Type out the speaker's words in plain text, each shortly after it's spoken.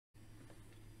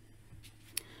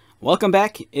Welcome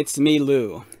back, it's me,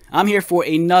 Lou. I'm here for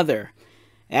another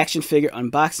action figure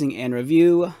unboxing and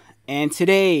review, and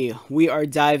today we are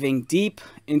diving deep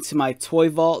into my toy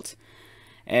vault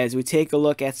as we take a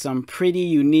look at some pretty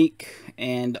unique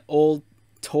and old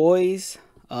toys.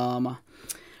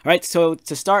 Alright, so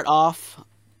to start off,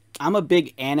 I'm a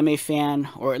big anime fan,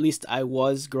 or at least I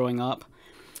was growing up.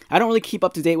 I don't really keep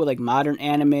up to date with like modern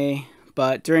anime,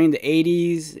 but during the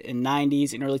 80s and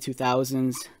 90s and early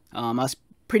 2000s, I was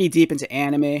pretty deep into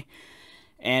anime,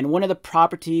 and one of the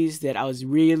properties that I was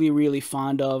really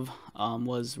fond of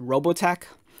was Robotech.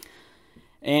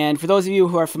 And for those of you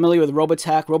who are familiar with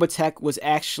Robotech, Robotech was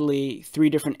actually 3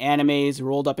 different animes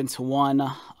rolled up into one.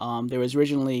 There was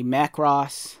originally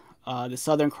Macross, the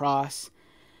Southern Cross,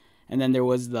 and then there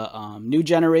was the New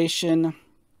Generation.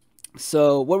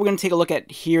 So what we're going to take a look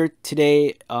at here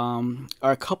today are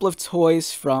a couple of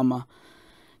toys from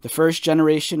the first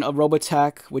generation of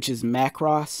Robotech, which is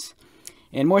Macross.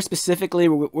 And more specifically,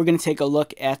 we're going to take a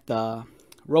look at the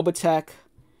Robotech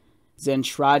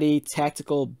Zentraedi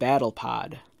Tactical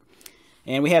Battlepod.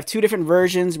 And we have 2 different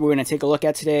versions we're going to take a look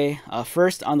at today.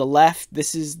 First, on the left,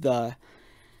 this is the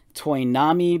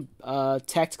Toonami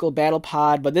Tactical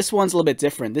Battlepod, but this one's a little bit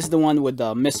different. This is the one with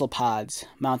the missile pods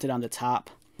mounted on the top.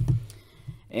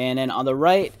 And then on the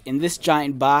right, in this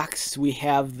giant box, we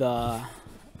have the...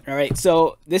 Alright,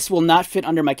 so this will not fit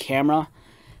under my camera,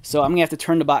 so I'm going to have to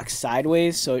turn the box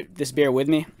sideways, so just bear with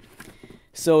me.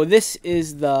 So this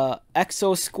is the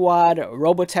Exosquad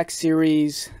Robotech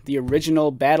series, the original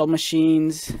battle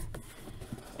machines,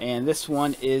 and this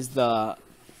one is the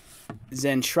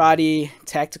Zentraedi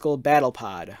Tactical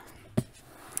Battlepod.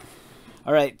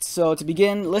 Alright, so to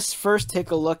begin, let's first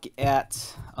take a look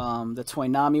at the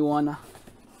Toonami one.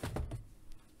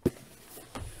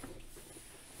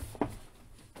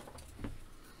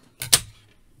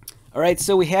 Alright,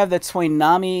 so we have the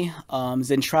Toonami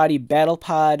Zentraedi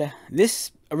Battlepod.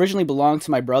 This originally belonged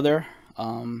to my brother.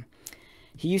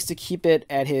 He used to keep it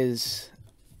at his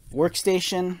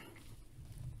workstation,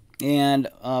 and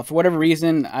for whatever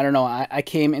reason, I don't know, I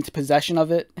came into possession of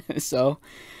it. So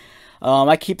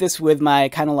I keep this with my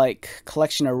kind of like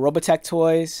collection of Robotech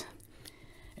toys.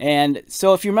 And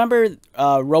so if you remember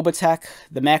Robotech,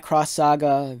 the Macross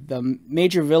saga, the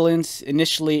major villains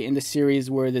initially in the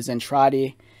series were the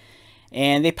Zentraedi.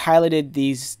 And they piloted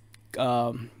these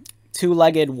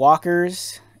 2-legged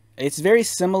walkers. It's very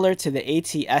similar to the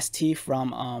AT-ST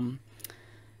from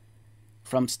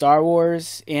Star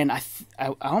Wars, and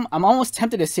I'm almost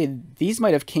tempted to say these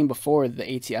might have came before the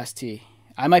AT-ST.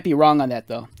 I might be wrong on that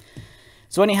though.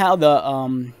 So anyhow,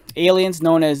 the aliens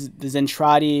known as the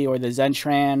Zentraedi or the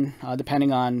Zentran,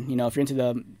 depending on if you're into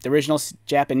the original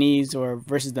Japanese or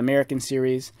versus the American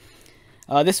series.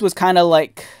 This was kind of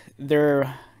like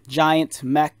their giant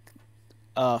mech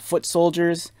foot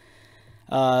soldiers.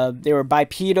 They were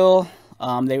bipedal.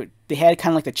 They had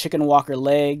kind of like the chicken walker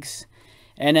legs,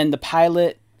 and then the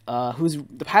pilot, so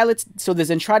the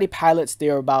Zentraedi pilots, they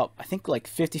were about, I think, like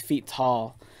 50 feet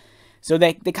tall. So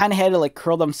they kind of had to like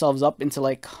curl themselves up into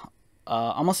like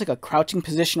almost like a crouching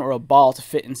position or a ball to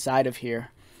fit inside of here.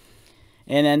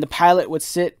 And then the pilot would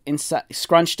sit inside,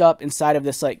 scrunched up inside of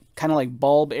this like kind of like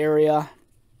bulb area.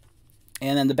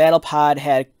 And then the battle pod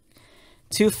had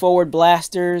 2 forward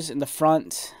blasters in the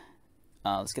front.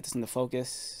 Let's get this into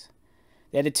focus.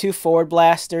 They had 2 forward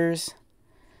blasters.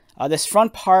 This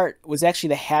front part was actually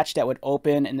the hatch that would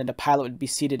open, and then the pilot would be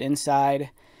seated inside.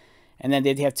 And then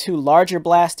they'd have 2 larger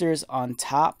blasters on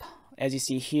top, as you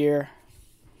see here.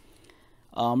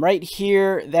 Right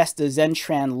here, that's the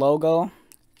Zentran logo.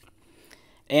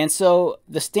 And so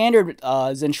the standard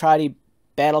Zentraedi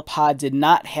Battlepod did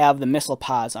not have the missile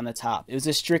pods on the top. It was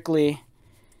just strictly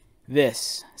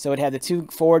this. So it had the 2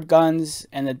 forward guns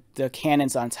and the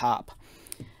cannons on top.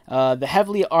 The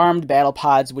heavily armed battle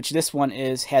pods, which this one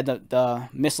is, had the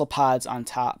missile pods on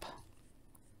top.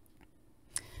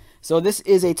 So this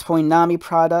is a Toonami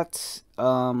product.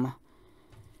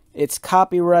 It's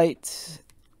copyright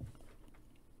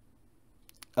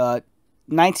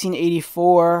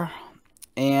 1984,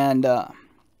 and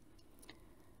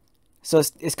so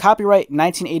it's copyright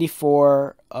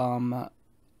 1984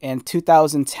 and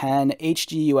 2010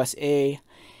 HG USA.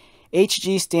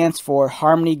 HG stands for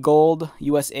Harmony Gold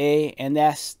USA, and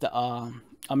that's the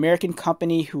American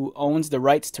company who owns the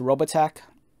rights to Robotech.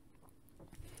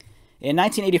 In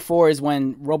 1984 is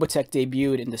when Robotech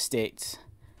debuted in the States.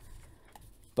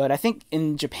 But I think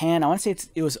in Japan, I want to say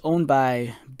it was owned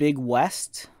by Big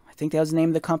West. I think that was the name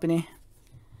of the company.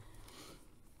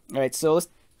 Alright, so let's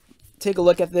take a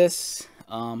look at this.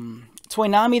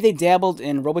 Toonami, they dabbled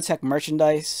in Robotech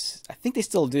merchandise. I think they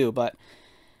still do, but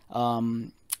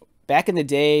back in the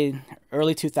day,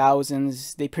 early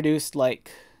 2000s, they produced like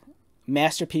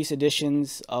masterpiece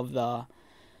editions of the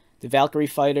Valkyrie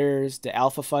fighters, the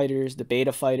Alpha fighters, the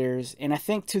Beta fighters, and I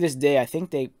think to this day, I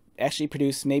think they actually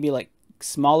produce maybe like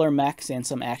smaller mechs and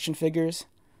some action figures.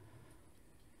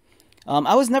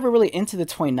 I was never really into the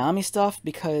Toynami stuff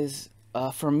because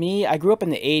for me, I grew up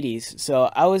in the 80s,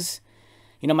 so I was,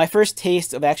 you know, my first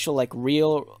taste of actual like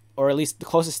real, or at least the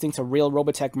closest thing to real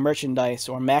Robotech merchandise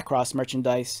or Macross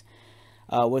merchandise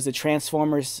was the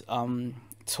Transformers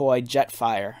toy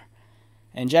Jetfire.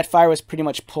 And Jetfire was pretty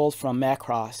much pulled from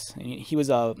Macross. He was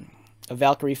a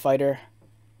Valkyrie fighter.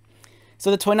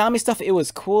 So the Toynami stuff, it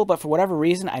was cool, but for whatever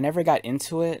reason, I never got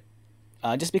into it.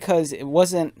 Just because it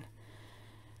wasn't,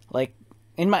 like,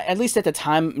 at least at the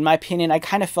time, in my opinion, I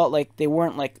kind of felt like they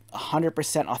weren't like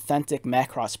 100% authentic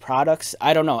Macross products.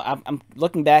 I don't know. I'm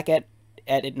looking back at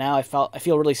it now. I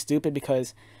feel really stupid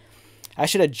because I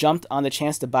should have jumped on the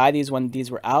chance to buy these when these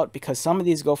were out, because some of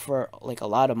these go for like a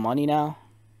lot of money now.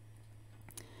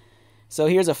 So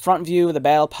here's a front view of the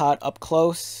Battlepod up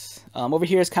close. Over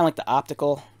here is kind of like the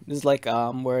optical. This is like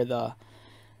where the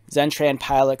Zentraedi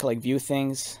pilot could like view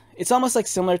things. It's almost like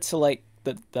similar to like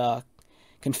the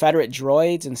Confederate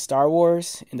droids in Star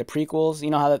Wars in the prequels. You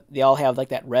know how they all have like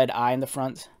that red eye in the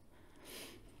front.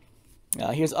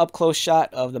 Here's an up close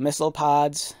shot of the missile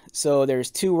pods. So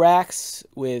there's 2 racks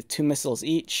with 2 missiles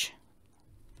each.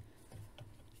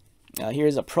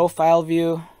 Here's a profile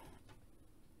view.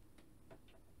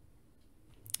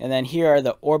 And then here are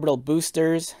the orbital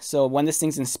boosters. So when this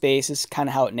thing's in space, this is kind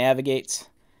of how it navigates.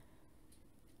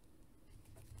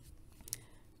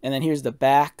 And then here's the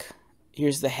back.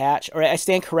 Here's the hatch. All right, I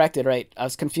stand corrected, right? I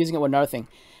was confusing it with another thing.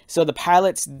 So the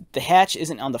hatch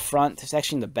isn't on the front. It's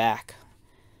actually in the back.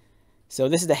 So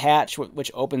this is the hatch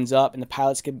which opens up, and the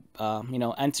pilots can, you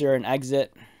know, enter and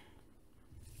exit.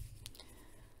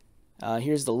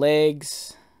 Here's the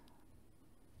legs.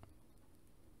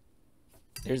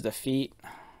 There's the feet.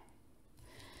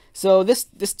 So this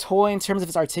toy, in terms of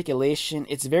its articulation,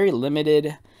 it's very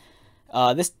limited.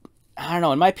 I don't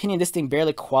know, in my opinion, this thing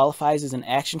barely qualifies as an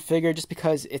action figure just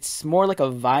because it's more like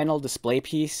a vinyl display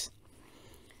piece.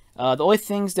 The only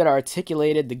things that are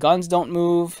articulated, the guns don't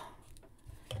move.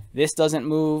 This doesn't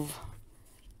move.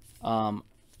 I'm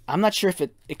not sure if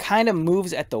it kind of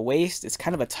moves at the waist. It's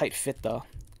kind of a tight fit though.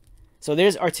 So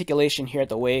there's articulation here at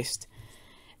the waist.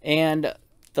 And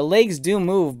the legs do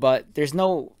move, but there's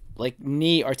no like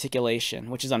knee articulation,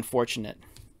 which is unfortunate.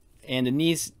 And the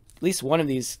knees, at least one of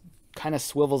these, kind of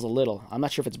swivels a little. I'm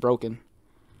not sure if it's broken.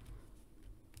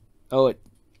 Oh,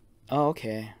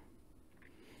 okay.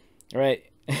 All right.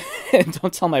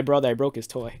 Don't tell my brother I broke his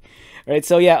toy. All right,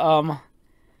 so yeah,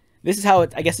 this is how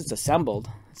I guess it's assembled.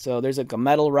 So there's like a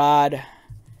metal rod,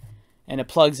 and it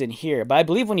plugs in here. But I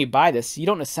believe when you buy this, you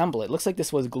don't assemble it. It looks like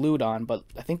this was glued on, but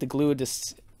I think the glue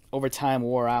just over time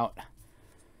wore out.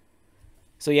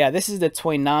 So yeah, this is the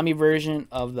Toynami version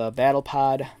of the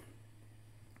Battlepod.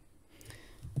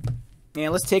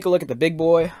 And let's take a look at the big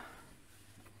boy.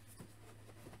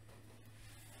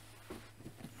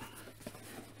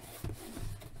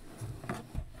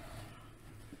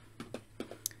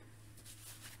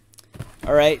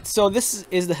 Alright, so this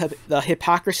is the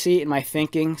hypocrisy in my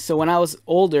thinking. So when I was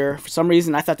older, for some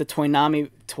reason I thought the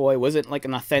Toynami toy wasn't like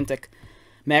an authentic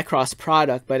Macross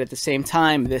product, but at the same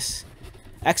time, this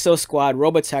Exosquad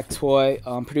Robotech toy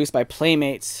produced by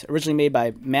Playmates, originally made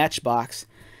by Matchbox.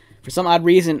 For some odd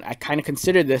reason, I kind of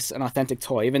considered this an authentic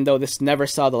toy, even though this never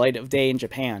saw the light of day in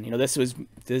Japan. You know, this was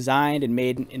designed and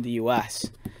made in the US.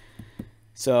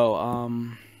 So,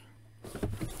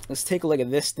 let's take a look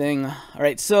at this thing.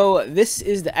 Alright, so this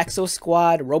is the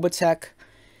Exosquad Robotech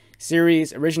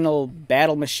series original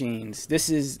battle machines. This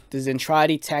is the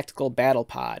Zentraedi Tactical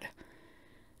Battlepod.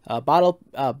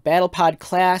 Battlepod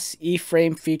class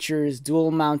E-frame features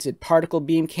dual-mounted particle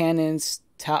beam cannons,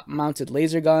 top-mounted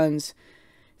laser guns,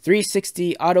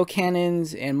 360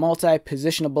 autocannons, and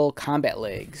multi-positionable combat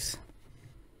legs.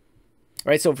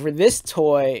 Alright, so for this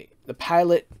toy,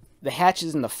 the hatch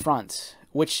is in the front,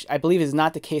 which I believe is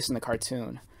not the case in the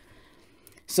cartoon.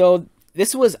 So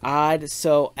this was odd.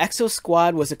 So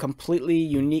Exosquad was a completely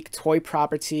unique toy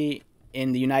property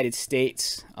in the United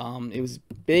States. It was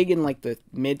big in like the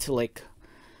mid to like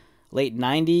late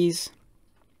 90s,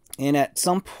 and at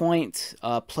some point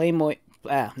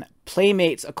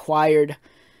Playmates acquired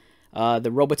the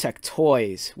Robotech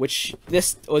toys, which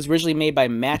this was originally made by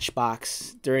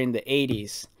Matchbox during the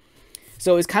 80s.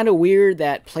 So it's kind of weird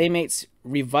that Playmates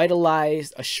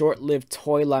revitalized a short-lived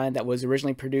toy line that was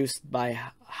originally produced by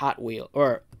Hot Wheels,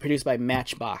 or produced by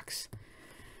Matchbox.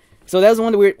 So that was one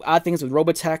of the weird, odd things with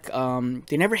Robotech.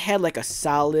 They never had like a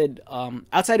solid,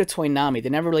 outside of Toynami, they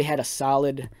never really had a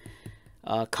solid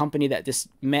company that just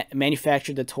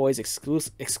manufactured the toys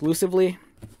exclusively.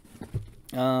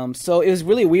 So it was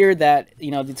really weird that,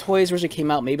 you know, the toys originally came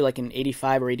out maybe like in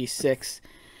 85 or 86.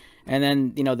 And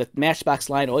then, you know, the Matchbox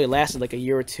line only lasted like a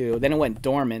year or two. Then it went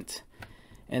dormant.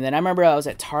 And then I remember I was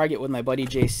at Target with my buddy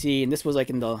JC, and this was like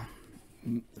in the,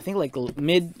 I think like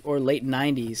mid or late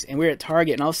 90s, and we were at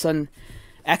Target, and all of a sudden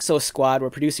Exosquad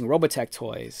were producing Robotech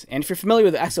toys. And if you're familiar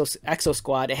with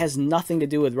Exosquad, it has nothing to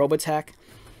do with Robotech,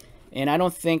 and I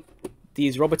don't think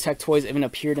these Robotech toys even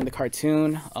appeared in the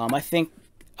cartoon. I think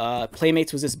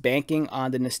Playmates was just banking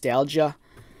on the nostalgia.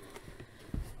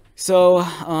 So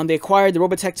they acquired the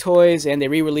Robotech toys and they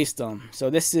re-released them.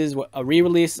 So this is a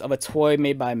re-release of a toy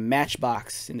made by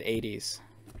Matchbox in the 80s.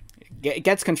 It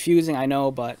gets confusing, I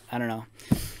know, but I don't know.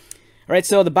 Alright,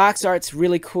 so the box art's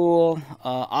really cool.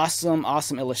 Awesome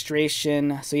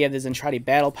illustration. So you have the Zentraedi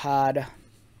Battlepod.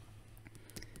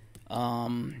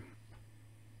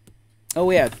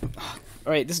 Oh yeah.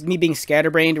 Alright, this is me being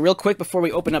scatterbrained. Real quick, before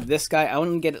we open up this guy, I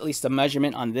want to get at least a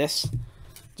measurement on this,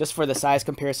 just for the size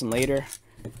comparison later.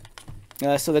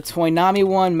 So the Toynami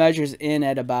one measures in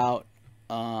at about,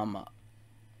 I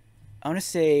want to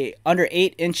say under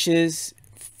 8 inches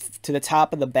to the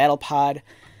top of the battle pod,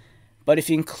 but if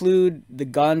you include the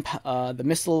gun, the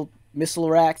missile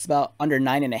rack, it's about under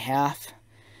 9.5.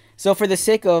 So for the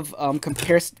sake of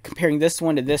comparing this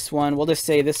one to this one, we'll just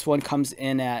say this one comes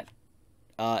in at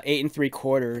 8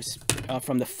 3/4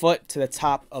 from the foot to the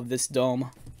top of this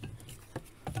dome.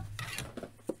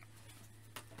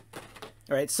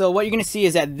 Alright, so what you're going to see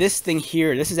is that this thing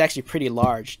here, this is actually pretty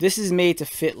large. This is made to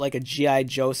fit like a G.I.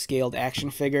 Joe scaled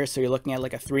action figure, so you're looking at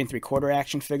like a 3 3/4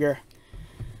 action figure.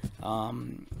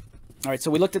 Alright, so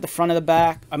we looked at the front of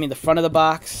the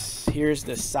box. Here's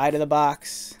the side of the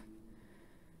box.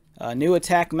 New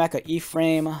Attack Mecha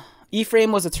E-frame.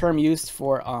 E-frame was a term used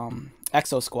for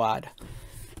Exosquad.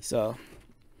 So,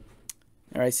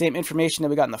 alright, same information that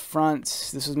we got in the front.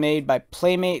 This was made by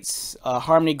Playmates.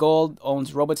 Harmony Gold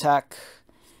owns Robotech.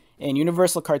 And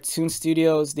Universal Cartoon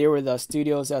Studios, they were the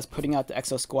studios that was putting out the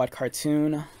Exosquad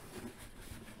cartoon.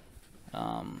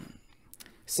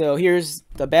 So here's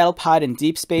the battle pod in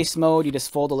deep space mode. You just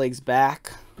fold the legs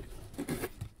back.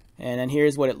 And then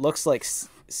here's what it looks like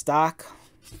stock.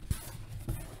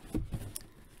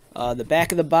 The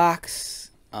back of the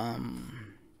box.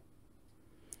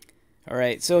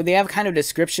 Alright, so they have kind of a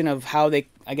description of how they,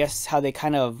 how they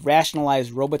kind of rationalize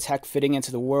Robotech fitting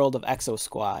into the world of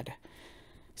Exosquad.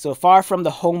 So far from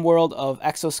the home world of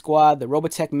Exosquad, the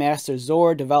Robotech Master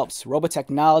Zor develops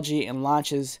robotechnology and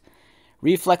launches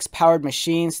reflex-powered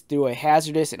machines through a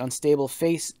hazardous and unstable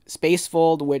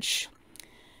spacefold which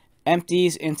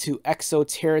empties into Exo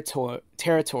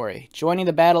territory. Joining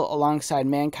the battle alongside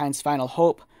mankind's final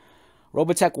hope,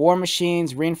 Robotech war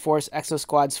machines reinforce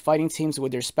Exosquad's fighting teams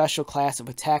with their special class of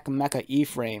attack mecha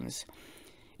E-frames.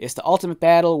 It's the ultimate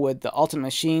battle with the ultimate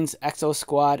machines,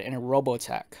 Exosquad and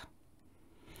Robotech.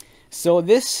 So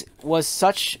this was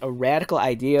such a radical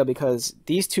idea because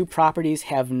these two properties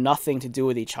have nothing to do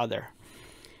with each other.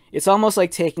 It's almost like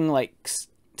taking like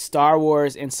Star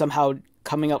Wars and somehow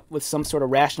coming up with some sort of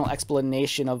rational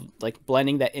explanation of like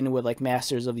blending that in with like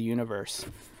Masters of the Universe.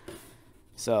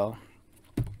 So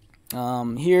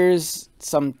here's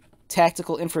some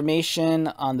tactical information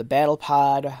on the battle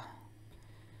pod.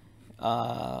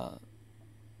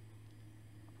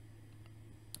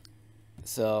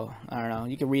 So I don't know.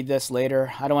 You can read this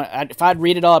later. I don't want. If I'd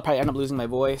read it all, I'd probably end up losing my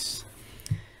voice.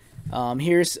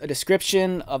 Here's a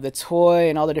description of the toy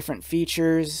and all the different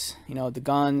features. You know, the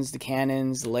guns, the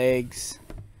cannons, the legs.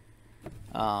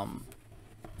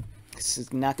 This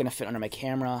is not going to fit under my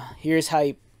camera. Here's how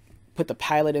you put the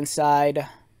pilot inside.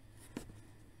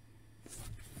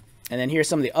 And then here's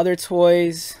some of the other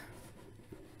toys.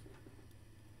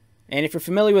 And if you're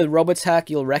familiar with Robotech,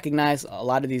 you'll recognize a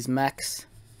lot of these mechs.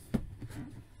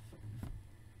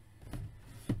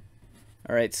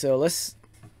 Alright, so let's...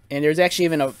 And there's actually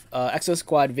even a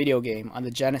Exosquad video game on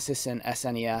the Genesis and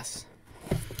SNES.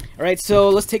 Alright, so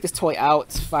let's take this toy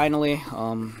out, finally.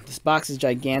 This box is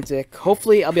gigantic.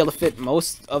 Hopefully I'll be able to fit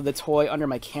most of the toy under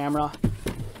my camera.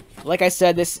 Like I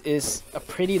said, this is a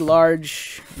pretty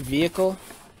large vehicle.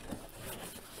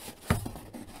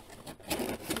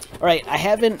 Alright, I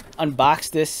haven't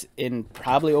unboxed this in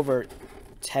probably over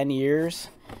 10 years.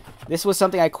 This was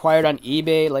something I acquired on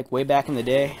eBay like way back in the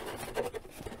day.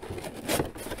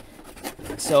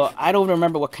 So I don't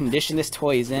remember what condition this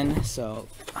toy is in, so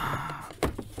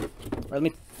let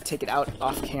me take it out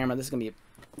off camera. This is gonna be a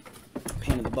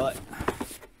pain in the butt.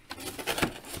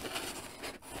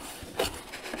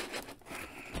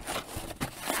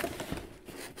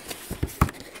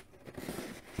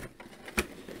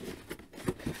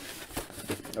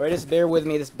 Alright, just bear with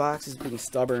me. This box is being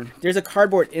stubborn. There's a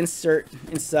cardboard insert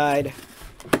inside.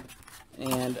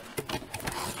 And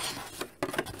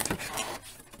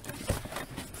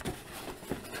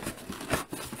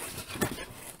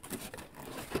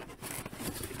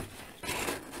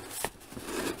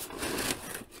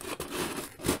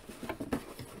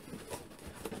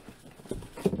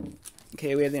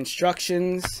okay, we have the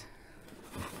instructions.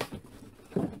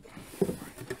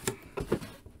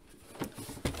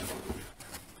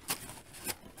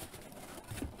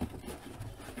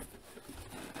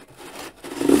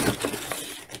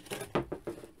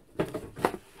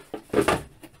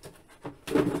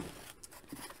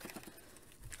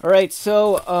 Alright,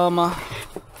 so,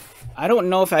 I don't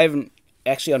know if I haven't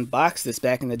actually unboxed this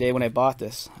back in the day when I bought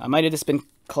this. I might have just been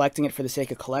collecting it for the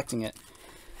sake of collecting it.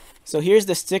 So here's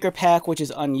the sticker pack, which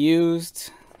is unused.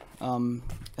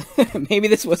 Maybe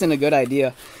this wasn't a good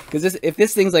idea, because if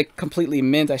this thing's like completely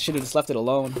mint, I should have just left it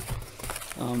alone.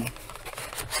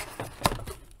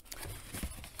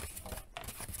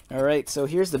 Alright, so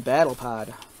here's the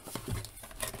Battlepod.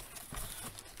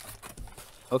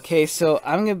 Okay, so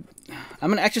I'm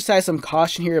gonna exercise some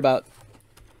caution here about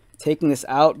taking this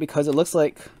out, because it looks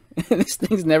like this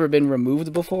thing's never been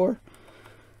removed before.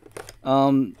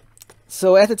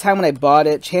 So at the time when I bought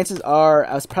it, chances are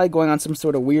I was probably going on some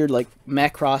sort of weird like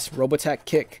Macross Robotech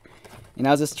kick, and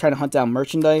I was just trying to hunt down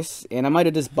merchandise, and I might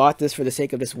have just bought this for the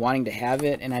sake of just wanting to have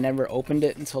it, and I never opened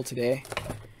it until today.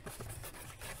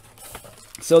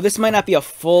 So this might not be a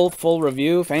full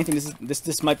review. If anything,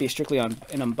 this might be strictly on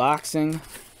an unboxing.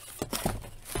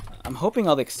 I'm hoping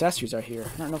all the accessories are here.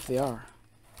 I don't know if they are.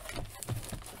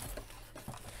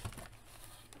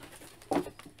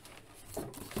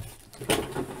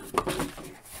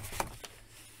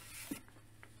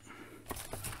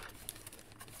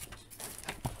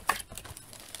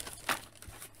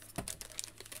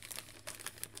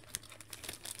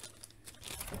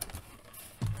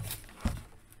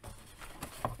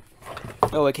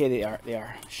 Oh, okay, they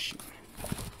are. Shoot.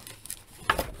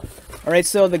 Alright,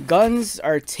 so the guns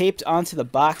are taped onto the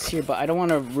box here, but I don't want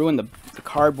to ruin the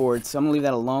cardboard, so I'm going to leave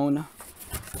that alone.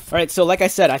 Alright, so like I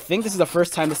said, I think this is the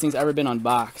first time this thing's ever been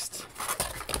unboxed.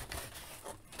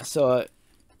 So,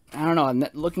 I don't know,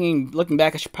 looking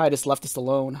back, I should probably just left this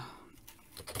alone.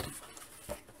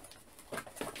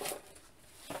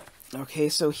 Okay,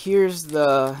 so here's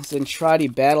the Zentraedi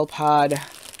Battlepod.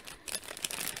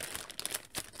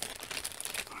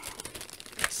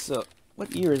 So,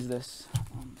 what year is this?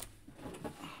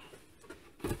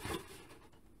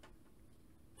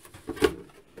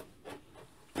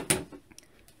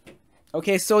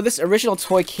 Okay, so this original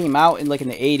toy came out in the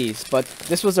 80s, but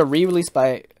this was a re-release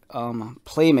by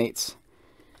Playmates,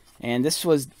 and this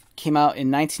came out in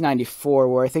 1994,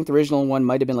 where I think the original one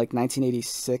might have been like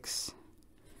 1986.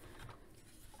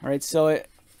 All right, so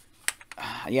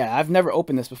yeah, I've never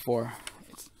opened this before.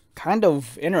 It's kind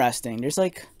of interesting. There's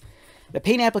like the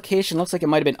paint application looks like it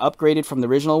might have been upgraded from the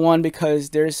original one, because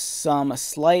there's a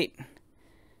slight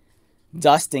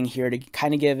dusting here to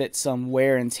kind of give it some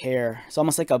wear and tear. It's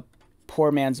almost like a poor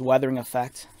man's weathering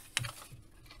effect.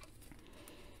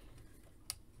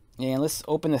 And let's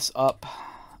open this up.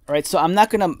 All right, so I'm not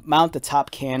going to mount the top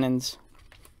cannons.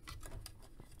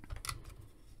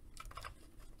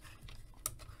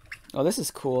 Oh, this is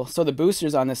cool. So the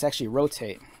boosters on this actually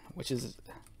rotate, which is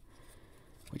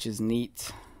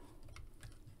neat.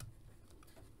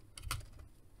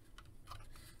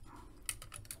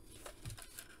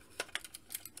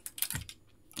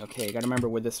 Okay, I gotta remember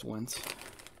where this went.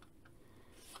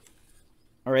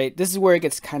 Alright, this is where it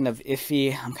gets kind of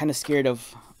iffy. I'm kind of scared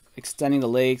of extending the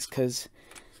legs, because,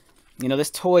 you know,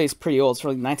 this toy is pretty old. It's from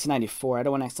 1994. I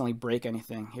don't want to accidentally break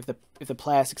anything. If the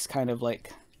plastic's kind of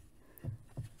like,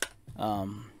 I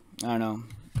don't know,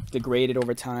 degraded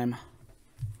over time.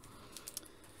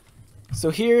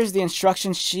 So here's the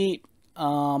instruction sheet,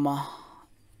 and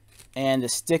the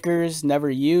stickers, never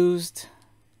used.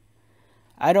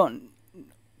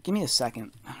 Give me a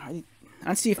second.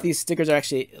 Let's see if these stickers are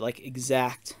actually like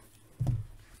exact.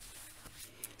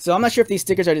 So I'm not sure if these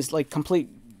stickers are just like complete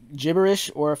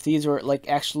gibberish, or if these are like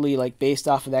actually like based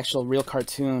off of the actual real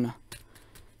cartoon.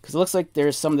 Because it looks like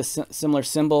there's some of the similar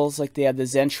symbols, like they have the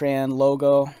Zentran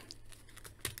logo.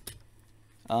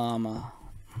 The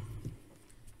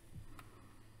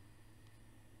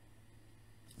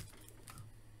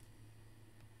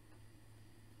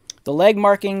leg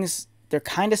markings, they're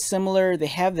kind of similar. They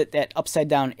have that upside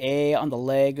down A on the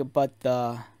leg, but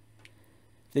the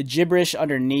gibberish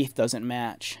underneath doesn't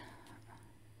match.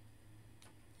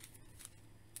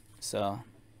 So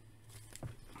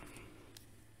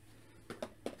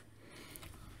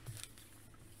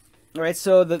All right,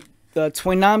 so the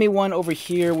Toonami one over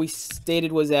here we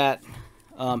stated was at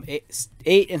 8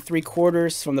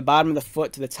 3/4 from the bottom of the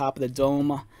foot to the top of the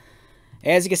dome.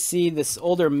 As you can see, this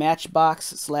older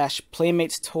Matchbox /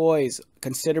 Playmates toy is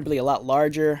considerably a lot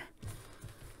larger.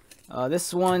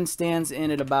 This one stands in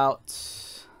at about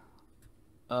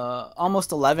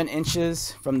almost 11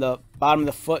 inches from the bottom of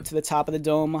the foot to the top of the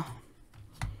dome.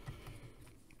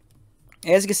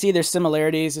 As you can see, there's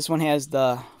similarities. This one has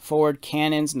the forward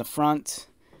cannons in the front.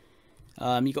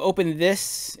 You can open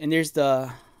this, and there's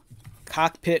the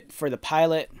cockpit for the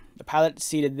pilot. The pilot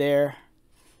seated there.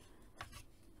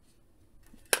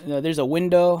 There's a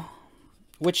window,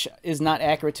 which is not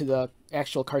accurate to the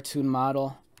actual cartoon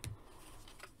model.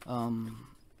 If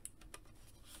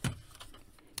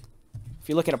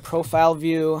you look at a profile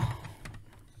view,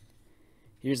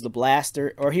 here's the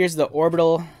blaster, or here's the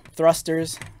orbital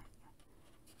thrusters.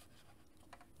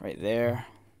 Right there.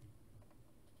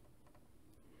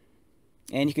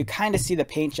 And you could kind of see the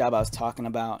paint job I was talking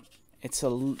about.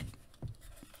 You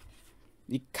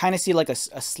kind of see like a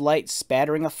slight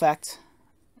spattering effect.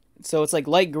 So it's like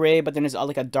light gray, but then there's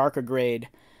like a darker grade,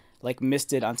 like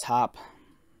misted on top.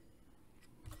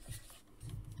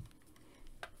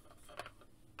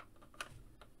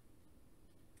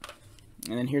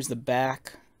 And then here's the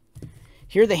back.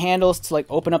 Here are the handles to like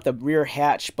open up the rear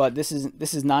hatch, but this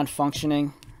is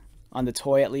non-functioning on the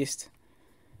toy at least.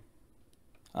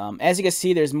 As you can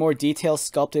see, there's more detail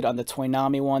sculpted on the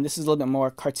Toonami one. This is a little bit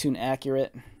more cartoon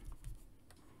accurate.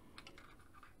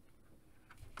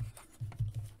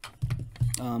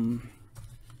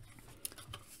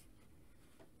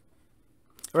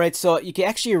 Alright, so you can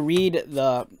actually read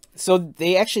the... So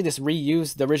they actually just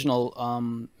reused the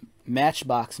original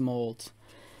Matchbox mold.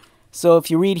 So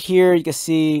if you read here, you can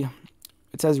see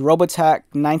it says Robotech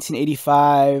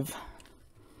 1985,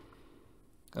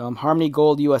 Harmony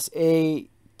Gold USA,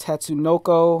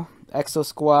 Tatsunoko,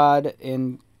 Exosquad,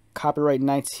 and copyright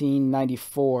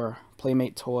 1994,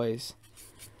 Playmate Toys.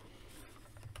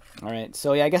 Alright,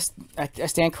 so yeah, I guess I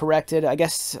stand corrected. I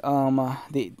guess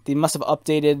they must have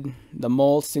updated the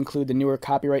molds to include the newer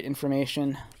copyright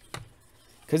information.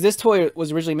 Because this toy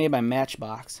was originally made by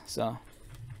Matchbox, so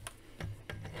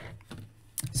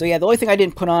yeah, the only thing I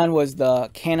didn't put on was the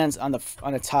cannons on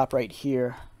the top right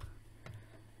here.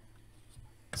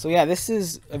 So yeah, this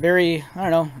is a very, I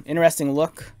don't know, interesting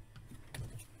look.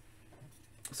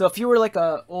 So if you were like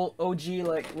a old OG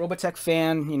like Robotech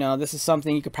fan, you know, this is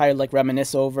something you could probably like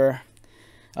reminisce over.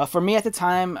 For me at the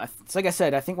time, it's like I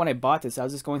said, I think when I bought this, I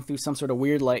was just going through some sort of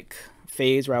weird like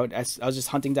phase where I was just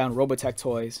hunting down Robotech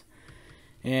toys.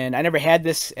 And I never had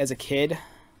this as a kid.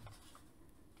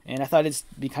 And I thought it'd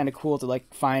be kind of cool to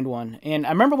like find one. And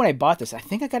I remember when I bought this, I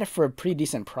think I got it for a pretty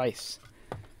decent price.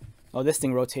 Oh, this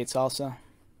thing rotates also.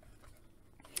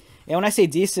 And when I say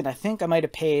decent, I think I might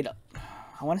have paid,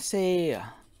 I want to say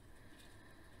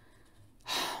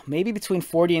maybe between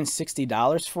 $40 and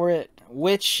 $60 for it,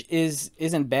 which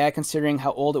isn't bad considering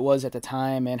how old it was at the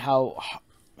time and how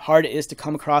hard it is to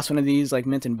come across one of these like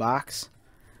mint in box.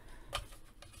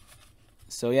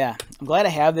 So yeah, I'm glad I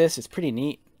have this. It's pretty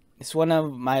neat. It's one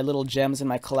of my little gems in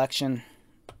my collection.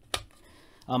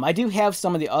 I do have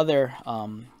some of the other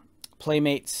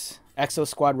Playmates,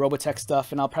 Exosquad, Robotech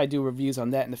stuff, and I'll probably do reviews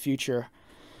on that in the future.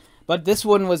 But this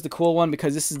one was the cool one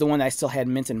because this is the one I still had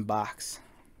mint in box.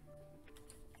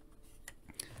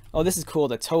 Oh, this is cool.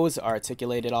 The toes are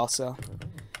articulated also.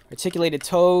 Articulated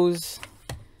toes.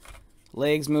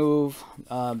 Legs move.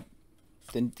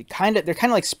 They're kind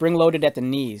of like spring-loaded at the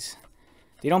knees.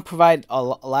 They don't provide a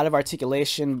lot of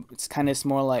articulation. It's kind of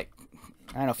more like,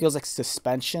 I don't know, feels like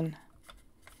suspension.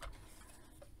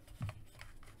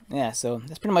 Yeah, so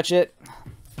that's pretty much it.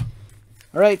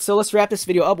 Alright, so let's wrap this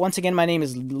video up. Once again, my name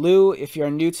is Lou. If you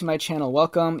are new to my channel,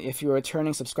 welcome. If you're a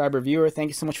returning subscriber viewer, thank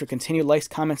you so much for continued likes,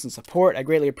 comments, and support. I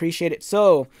greatly appreciate it.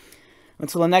 So,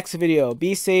 until the next video,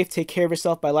 be safe, take care of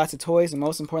yourself, buy lots of toys, and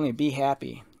most importantly, be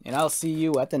happy. And I'll see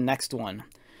you at the next one.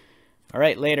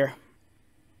 Alright, later.